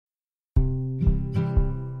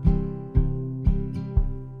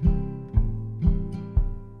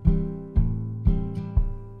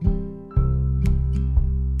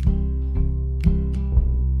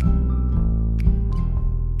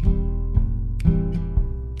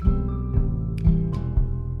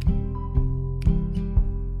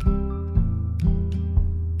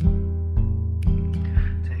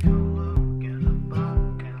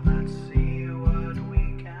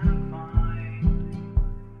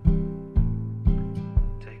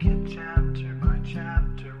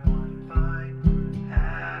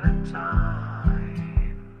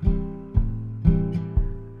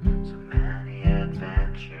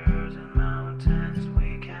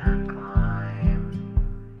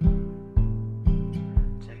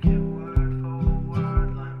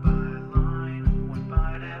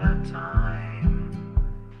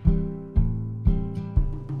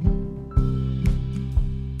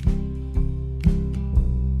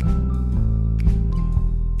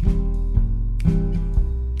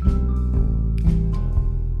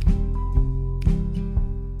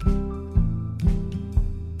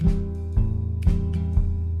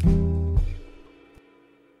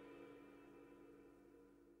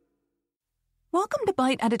Welcome to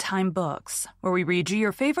Bite at a Time Books, where we read you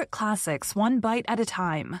your favorite classics one bite at a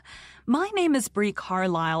time. My name is Brie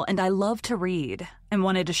Carlisle, and I love to read, and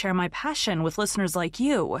wanted to share my passion with listeners like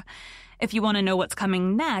you. If you want to know what's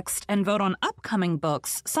coming next and vote on upcoming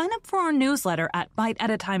books, sign up for our newsletter at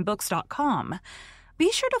biteatatimebooks.com. Be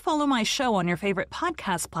sure to follow my show on your favorite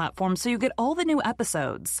podcast platform so you get all the new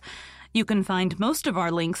episodes. You can find most of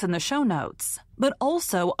our links in the show notes, but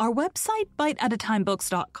also our website,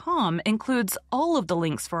 biteatatimebooks.com, includes all of the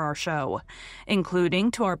links for our show,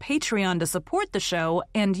 including to our Patreon to support the show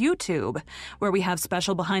and YouTube, where we have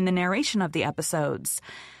special behind the narration of the episodes.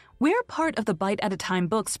 We're part of the Bite at a Time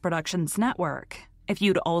Books Productions Network. If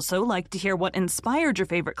you'd also like to hear what inspired your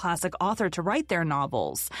favorite classic author to write their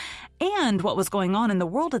novels, and what was going on in the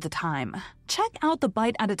world at the time, check out the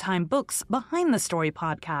Bite at a Time Books Behind the Story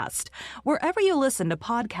podcast, wherever you listen to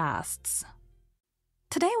podcasts.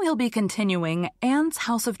 Today we'll be continuing Anne's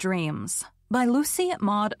House of Dreams by Lucy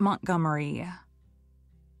Maud Montgomery.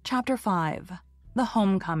 Chapter 5. The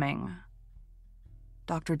Homecoming.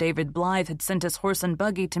 Dr. David Blythe had sent his horse and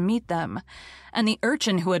buggy to meet them, and the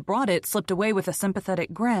urchin who had brought it slipped away with a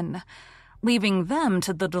sympathetic grin, leaving them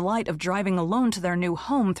to the delight of driving alone to their new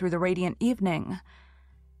home through the radiant evening.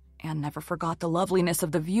 Anne never forgot the loveliness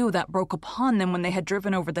of the view that broke upon them when they had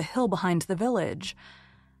driven over the hill behind the village.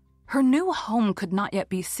 Her new home could not yet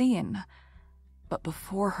be seen, but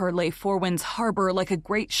before her lay Four Winds Harbor like a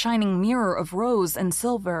great shining mirror of rose and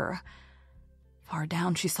silver. Far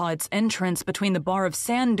down she saw its entrance between the bar of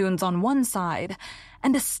sand dunes on one side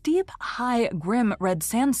and a steep, high, grim red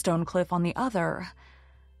sandstone cliff on the other.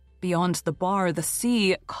 Beyond the bar, the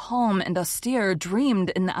sea, calm and austere, dreamed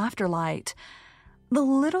in the afterlight. The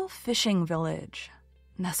little fishing village,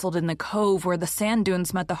 nestled in the cove where the sand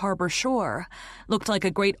dunes met the harbor shore, looked like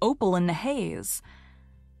a great opal in the haze.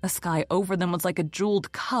 The sky over them was like a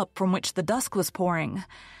jeweled cup from which the dusk was pouring.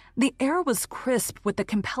 The air was crisp with the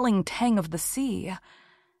compelling tang of the sea,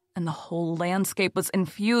 and the whole landscape was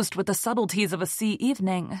infused with the subtleties of a sea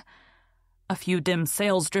evening. A few dim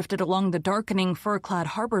sails drifted along the darkening fir-clad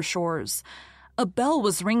harbor shores. A bell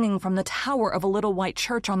was ringing from the tower of a little white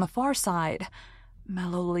church on the far side,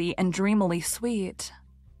 mellowly and dreamily sweet.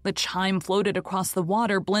 The chime floated across the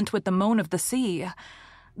water, blent with the moan of the sea.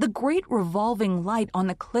 The great revolving light on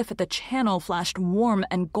the cliff at the channel flashed warm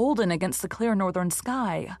and golden against the clear northern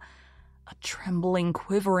sky, a trembling,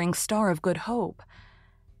 quivering star of good hope.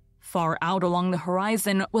 Far out along the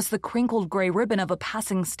horizon was the crinkled gray ribbon of a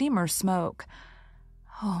passing steamer's smoke.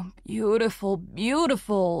 "Oh, beautiful,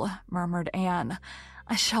 beautiful," murmured Anne.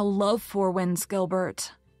 "I shall love Four Winds,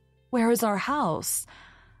 Gilbert. Where is our house?"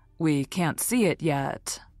 "We can't see it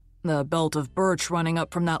yet. The belt of birch running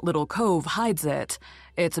up from that little cove hides it.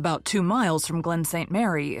 It's about 2 miles from Glen St.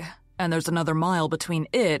 Mary, and there's another mile between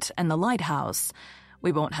it and the lighthouse.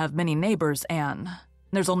 We won't have many neighbors, Anne.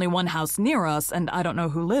 There's only one house near us, and I don't know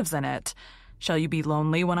who lives in it. Shall you be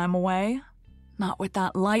lonely when I'm away?" "Not with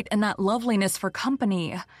that light and that loveliness for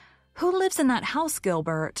company. Who lives in that house,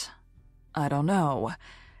 Gilbert?" "I don't know.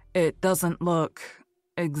 It doesn't look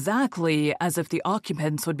exactly as if the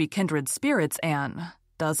occupants would be kindred spirits, Anne.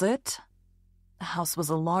 Does it?" The house was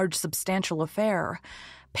a large, substantial affair,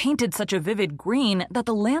 painted such a vivid green that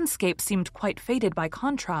the landscape seemed quite faded by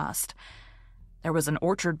contrast. There was an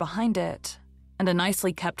orchard behind it, and a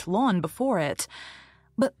nicely kept lawn before it,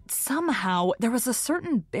 but somehow there was a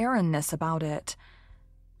certain barrenness about it.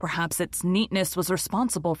 Perhaps its neatness was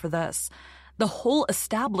responsible for this. The whole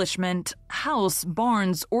establishment, house,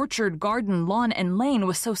 barns, orchard, garden, lawn, and lane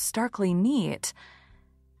was so starkly neat.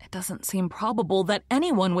 "It doesn't seem probable that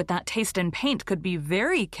anyone with that taste in paint could be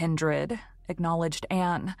very kindred," acknowledged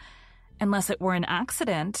Anne. "Unless it were an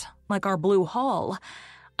accident, like our blue hall.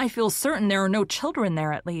 I feel certain there are no children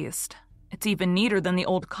there, at least. It's even neater than the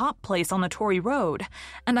old Cop place on the Tory Road,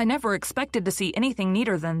 and I never expected to see anything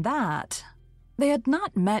neater than that." They had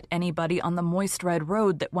not met anybody on the moist red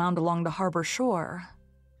road that wound along the harbor shore.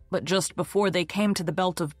 But just before they came to the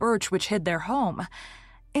belt of birch which hid their home,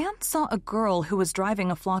 Anne saw a girl who was driving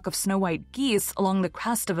a flock of snow-white geese along the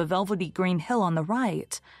crest of a velvety green hill on the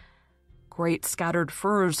right. Great scattered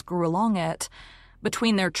firs grew along it.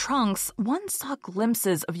 Between their trunks, one saw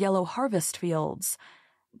glimpses of yellow harvest fields,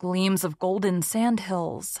 gleams of golden sand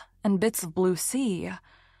hills, and bits of blue sea.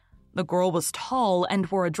 The girl was tall and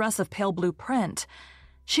wore a dress of pale blue print.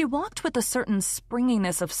 She walked with a certain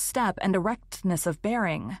springiness of step and erectness of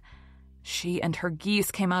bearing. She and her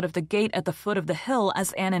geese came out of the gate at the foot of the hill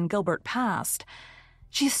as Anne and Gilbert passed.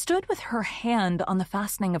 She stood with her hand on the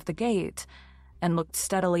fastening of the gate and looked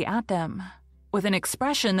steadily at them, with an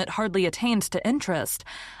expression that hardly attained to interest,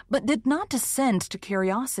 but did not descend to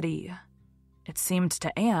curiosity. It seemed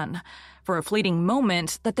to Anne, for a fleeting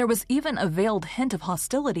moment, that there was even a veiled hint of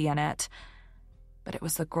hostility in it. But it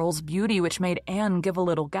was the girl's beauty which made Anne give a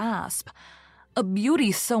little gasp. A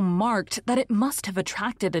beauty so marked that it must have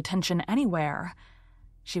attracted attention anywhere.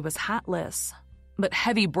 She was hatless, but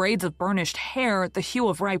heavy braids of burnished hair, the hue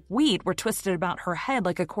of ripe wheat, were twisted about her head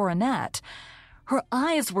like a coronet. Her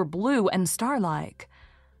eyes were blue and star-like.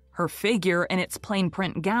 Her figure in its plain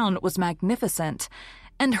print gown was magnificent,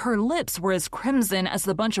 and her lips were as crimson as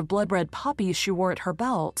the bunch of blood-red poppies she wore at her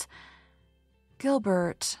belt.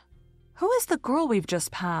 "Gilbert, who is the girl we've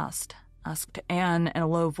just passed?" asked Anne in a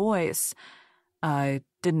low voice. "I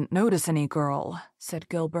didn't notice any girl," said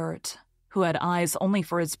Gilbert, who had eyes only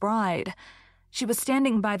for his bride. "She was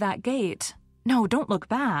standing by that gate. No, don't look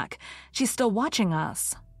back. She's still watching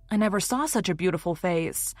us. I never saw such a beautiful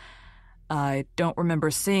face. I don't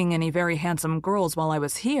remember seeing any very handsome girls while I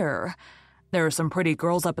was here. There are some pretty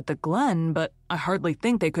girls up at the Glen, but I hardly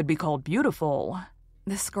think they could be called beautiful."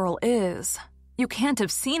 "This girl is. You can't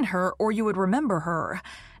have seen her or you would remember her.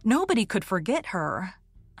 Nobody could forget her.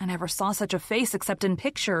 I never saw such a face except in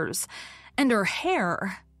pictures. And her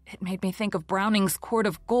hair, it made me think of Browning's Court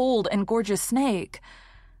of Gold and Gorgeous Snake."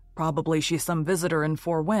 "Probably she's some visitor in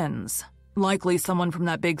Four Winds. Likely someone from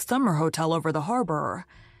that big summer hotel over the harbor."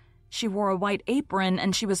 "She wore a white apron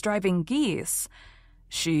and she was driving geese."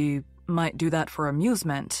 "She might do that for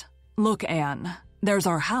amusement. Look, Anne, there's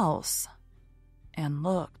our house." Anne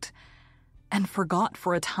looked, and forgot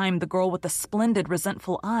for a time the girl with the splendid,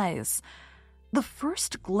 resentful eyes. The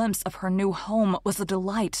first glimpse of her new home was a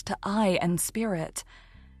delight to eye and spirit.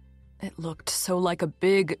 It looked so like a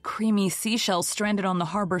big, creamy seashell stranded on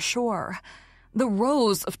the harbor shore. The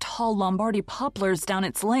rows of tall Lombardy poplars down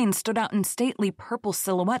its lane stood out in stately purple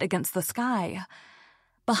silhouette against the sky.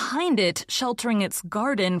 Behind it, sheltering its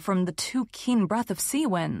garden from the too keen breath of sea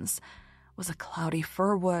winds, was a cloudy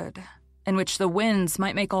fir wood, in which the winds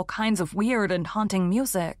might make all kinds of weird and haunting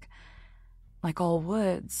music. Like all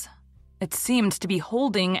woods, it seemed to be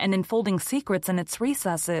holding and enfolding secrets in its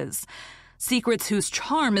recesses, secrets whose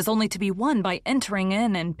charm is only to be won by entering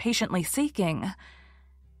in and patiently seeking.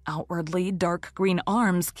 Outwardly, dark green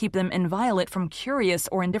arms keep them inviolate from curious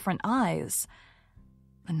or indifferent eyes.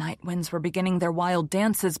 The night winds were beginning their wild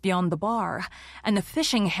dances beyond the bar, and the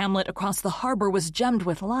fishing hamlet across the harbor was gemmed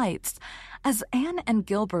with lights as Anne and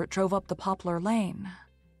Gilbert drove up the poplar lane.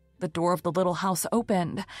 The door of the little house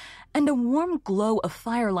opened, and a warm glow of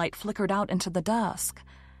firelight flickered out into the dusk.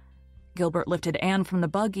 Gilbert lifted Anne from the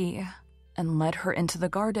buggy and led her into the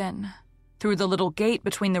garden, through the little gate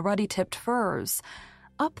between the ruddy-tipped firs,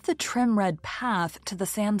 up the trim red path to the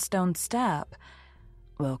sandstone step.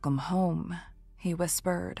 "Welcome home," he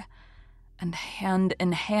whispered, and hand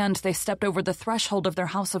in hand they stepped over the threshold of their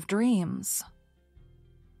house of dreams.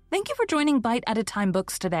 Thank you for joining Bite at a Time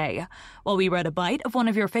Books today, while we read a bite of one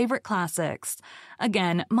of your favorite classics.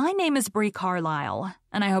 Again, my name is Bree Carlisle,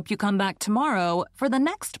 and I hope you come back tomorrow for the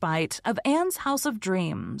next bite of Anne's House of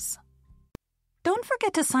Dreams. Don't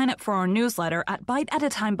forget to sign up for our newsletter at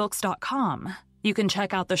biteatatimebooks.com. You can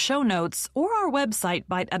check out the show notes or our website,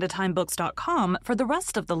 biteatatimebooks.com, for the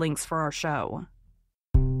rest of the links for our show.